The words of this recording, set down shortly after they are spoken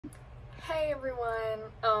Hey everyone,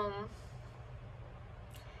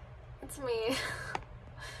 it's me.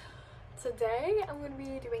 Today I'm going to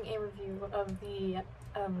be doing a review of the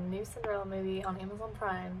new Cinderella movie on Amazon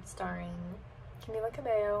Prime starring Camila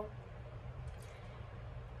Cabello.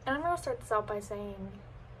 And I'm going to start this out by saying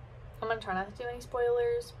I'm going to try not to do any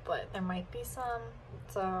spoilers, but there might be some.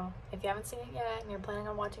 So if you haven't seen it yet and you're planning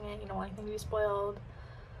on watching it, you don't want anything to be spoiled,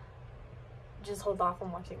 just hold off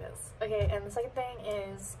on watching this. Okay, and the second thing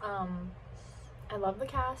is, I love the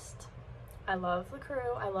cast, I love the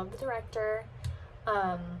crew, I love the director.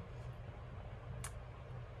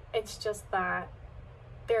 It's just that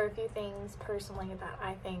there are a few things personally that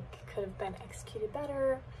I think could have been executed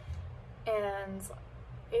better, and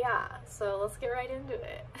yeah, so let's get right into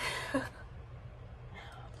it.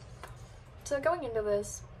 So going into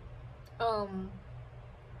this, gosh,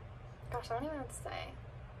 I don't even know what to say.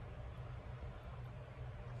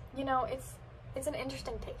 You know, it's an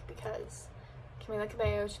interesting take because Camila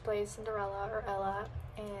Cabello, she plays Cinderella or Ella,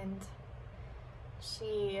 and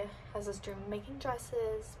she has this dream of making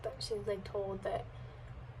dresses, but she's like told that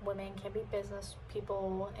women can't be business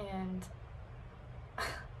people, and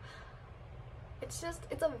it's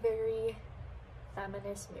a very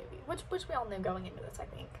feminist movie, which we all knew going into this, I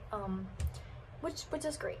think, which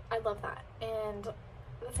is great. I love that. And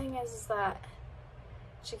the thing is that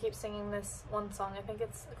she keeps singing this one song. I think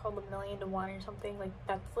it's called "A Million to One" or something. Like,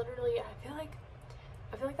 that's literally, I feel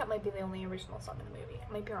like that might be the only original song in the movie.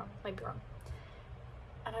 I might be wrong.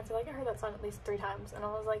 And I feel like I heard that song at least 3 times, and I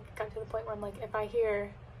was like, got to the point where I'm like, if I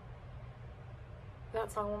hear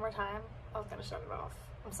that song one more time, I was gonna shut it off.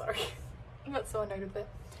 I'm sorry. I got so annoyed with it.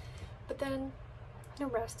 But then the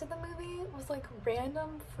rest of the movie was like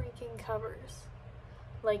random freaking covers.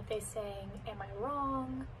 Like, they sang "Am I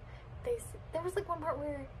Wrong?" There was like one part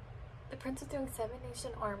where the prince was doing 7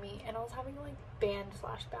 Nation Army, and I was having like band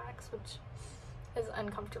flashbacks, which is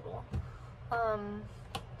uncomfortable. Oh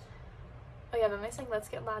yeah, then they sang "Let's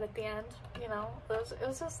Get Loud" at the end. You know, it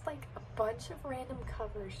was just like a bunch of random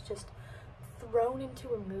covers just thrown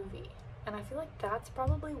into a movie, and I feel like that's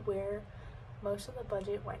probably where most of the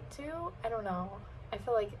budget went to. I don't know. I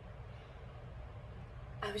feel like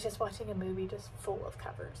I was just watching a movie just full of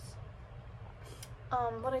covers.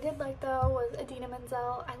 What I did like though was Idina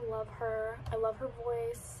Menzel. I love her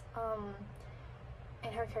voice,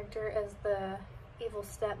 and her character as the evil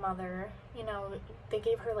stepmother. You know, they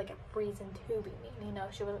gave her like a reason to be mean. You know,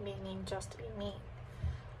 she wasn't being mean just to be mean.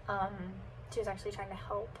 She was actually trying to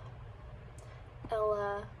help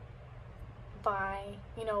Ella by,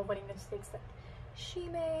 you know, avoiding the mistakes that she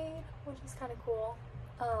made, which is kind of cool.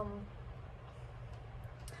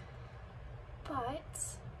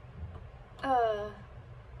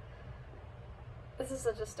 This is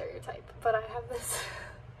such a stereotype, but I have this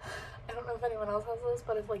I don't know if anyone else has this,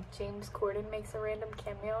 but if like James Corden makes a random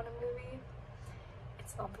cameo in a movie,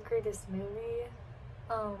 it's not the greatest movie.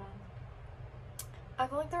 I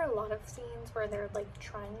feel like there are a lot of scenes where they're like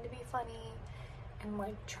trying to be funny and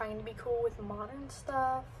like trying to be cool with modern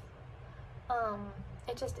stuff.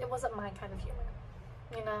 It wasn't my kind of humor,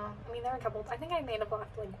 you know. I mean, there are a couple, I think I made a laugh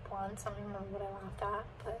like once. I don't even remember what I laughed at,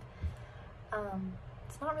 but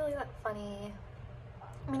it's not really that funny.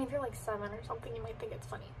 I mean, if you're like 7 or something, you might think it's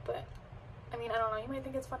funny, but I mean, I don't know, you might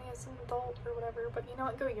think it's funny as an adult or whatever, but you know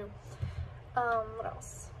what, go you. What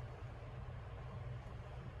else?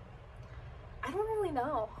 I don't really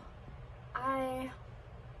know. I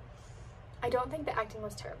don't think the acting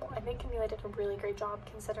was terrible. I think Camila did a really great job,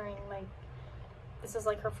 considering like this is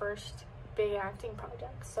like her first big acting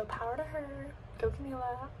project, so power to her. Go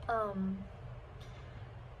Camila.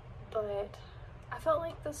 But I felt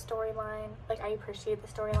like the storyline, like I appreciate the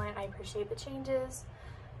storyline, I appreciate the changes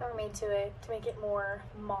that were made to it to make it more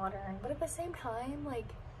modern, but at the same time, like,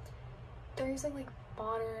 they're using like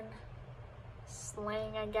modern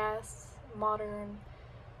slang, I guess, modern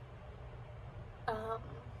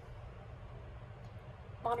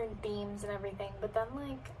themes and everything, but then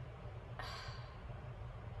like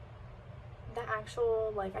the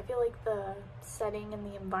actual, like, I feel like the setting and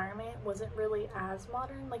the environment wasn't really as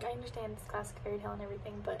modern. Like, I understand it's classic fairy tale and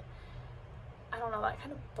everything, but I don't know, that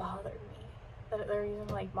kind of bothered me that they're using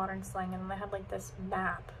like modern slang, and they had like this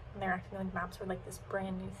map and they're acting like maps were like this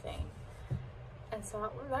brand new thing, and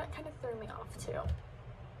so that kind of threw me off too.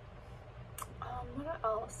 What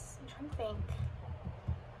else? I'm trying to think.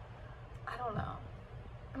 I don't know.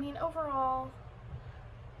 I mean, overall,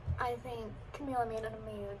 I think Camila made an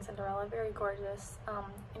amazing Cinderella, very gorgeous.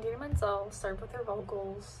 Idina Menzel started with her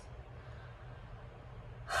vocals,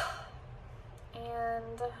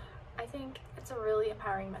 and I think it's a really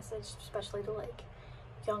empowering message, especially to like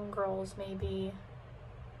young girls maybe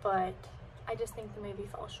but I just think the movie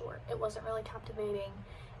fell short. It wasn't really captivating.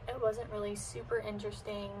 It wasn't really super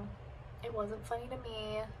interesting. It wasn't funny to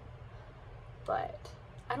me, but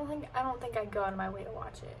I don't think I'd go out of my way to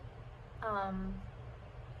watch it.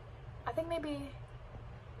 I think maybe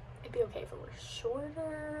it'd be okay if it were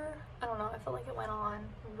shorter. I don't know, I felt like it went on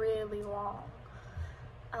really long.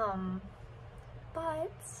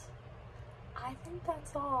 But I think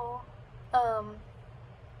that's all.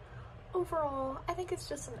 Overall, I think it's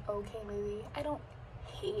just an okay movie. I don't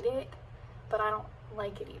hate it, but I don't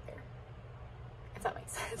like it either, if that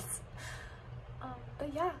makes sense.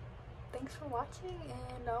 But yeah, thanks for watching,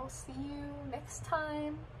 and I'll see you next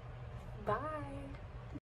time. Bye.